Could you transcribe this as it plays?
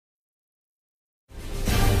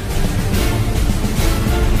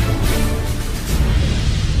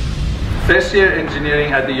First year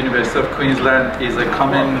engineering at the University of Queensland is a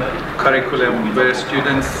common curriculum where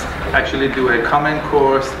students actually do a common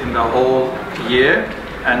course in the whole year,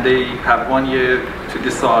 and they have 1 year to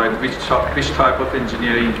decide which type of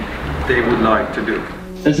engineering they would like to do.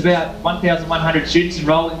 There's about 1,100 students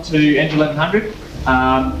enrolled into ENG1100.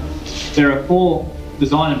 There are 4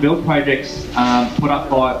 design and build projects put up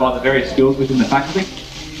by the various schools within the faculty.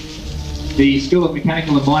 The School of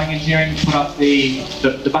Mechanical and Mining Engineering put up the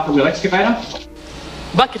bucket wheel excavator.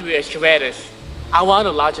 Bucket wheel excavators are one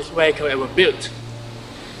of the largest vehicles ever built.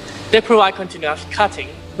 They provide continuous cutting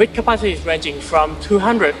with capacities ranging from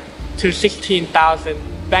 200 to 16,000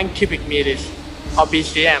 bank cubic meters or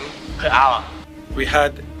BCM per hour. We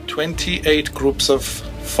had 28 groups of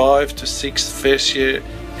 5 to 6 first year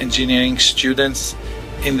engineering students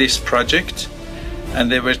in this project, and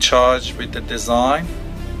they were charged with the design,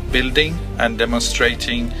 building and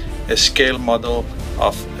demonstrating a scale model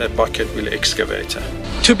of a bucket wheel excavator.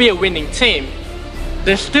 To be a winning team,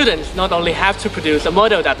 the students not only have to produce a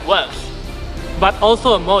model that works, but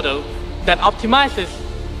also a model that optimizes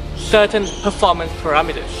certain performance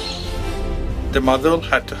parameters. The model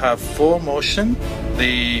had to have 4 motion,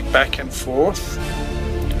 the back and forth,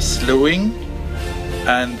 slewing,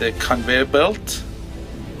 and the conveyor belt,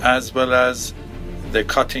 as well as the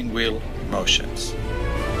cutting wheel motions.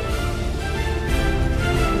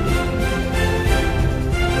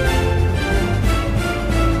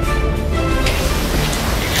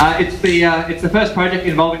 It's the first project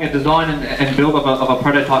involving a design and build of a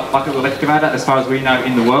prototype bucket wheel excavator, as far as we know,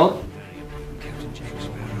 in the world.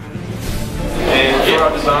 And for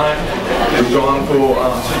our design, we've gone for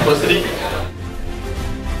simplicity.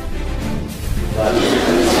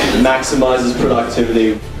 Maximizes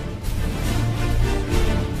productivity.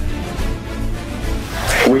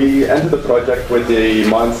 We entered the project with the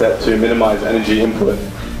mindset to minimize energy input.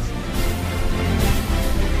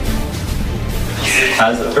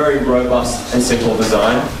 Has a very robust and simple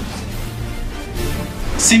design.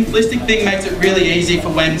 Simplistic thing makes it really easy for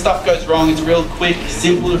when stuff goes wrong. It's real quick,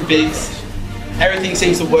 simple to fix. Everything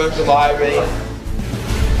seems to work reliably.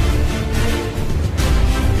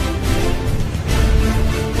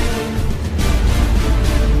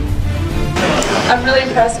 I'm really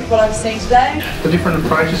impressed with what I've seen today. The different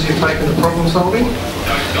approaches you've taken to problem solving,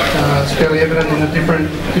 it's fairly evident in the different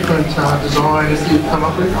designs that you've come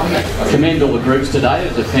up with. I commend all the groups today. It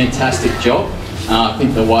was a fantastic job. I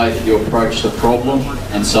think the way that you approached the problem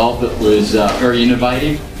and solved it was very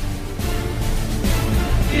innovative.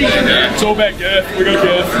 It's all about girth. We got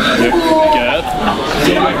girth. Girth.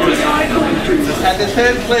 And the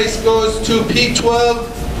third place goes to P12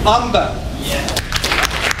 Umber.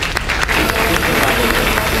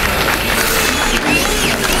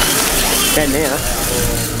 And now,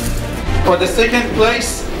 for the second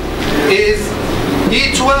place is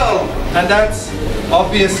E12, and that's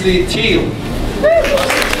obviously teal.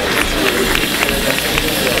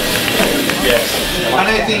 Yes. And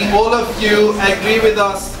I think all of you agree with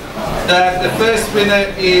us that the first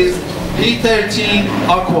winner is P13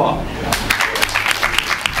 Aqua.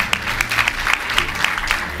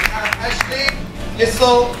 We have Ashley,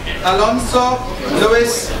 Issel, Alonso,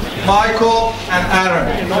 Lewis, Michael and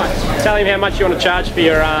Aaron. tell him how much you want to charge for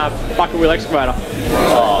your bucket wheel excavator.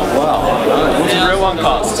 Oh, wow. What's a real one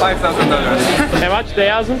cost? $5,000. How much?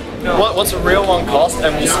 1,000? What's a real one cost,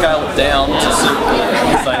 and we'll scale it down to suit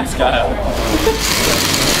the same scale.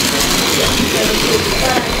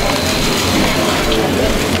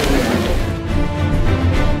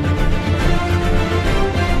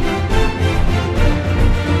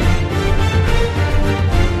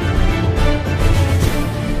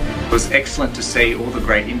 It was excellent to see all the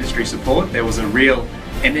great industry support. There was a real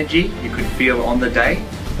energy you could feel on the day,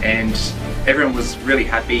 and everyone was really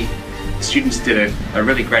happy. The students did a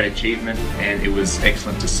really great achievement, and it was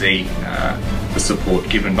excellent to see the support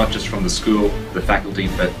given not just from the school, the faculty,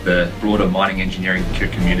 but the broader mining engineering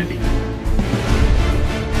community.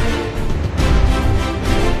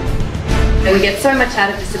 We get so much out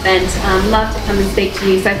of this event. Love to come and speak to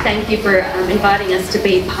you, so thank you for inviting us to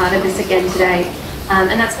be part of this again today.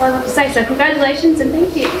 And that's all I want to say, so congratulations and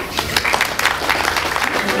thank you.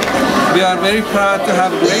 We are very proud to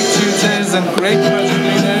have great tutors and great project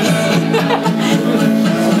leaders.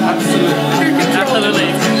 Absolutely.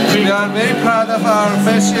 We are very proud of our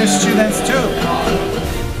first year students too.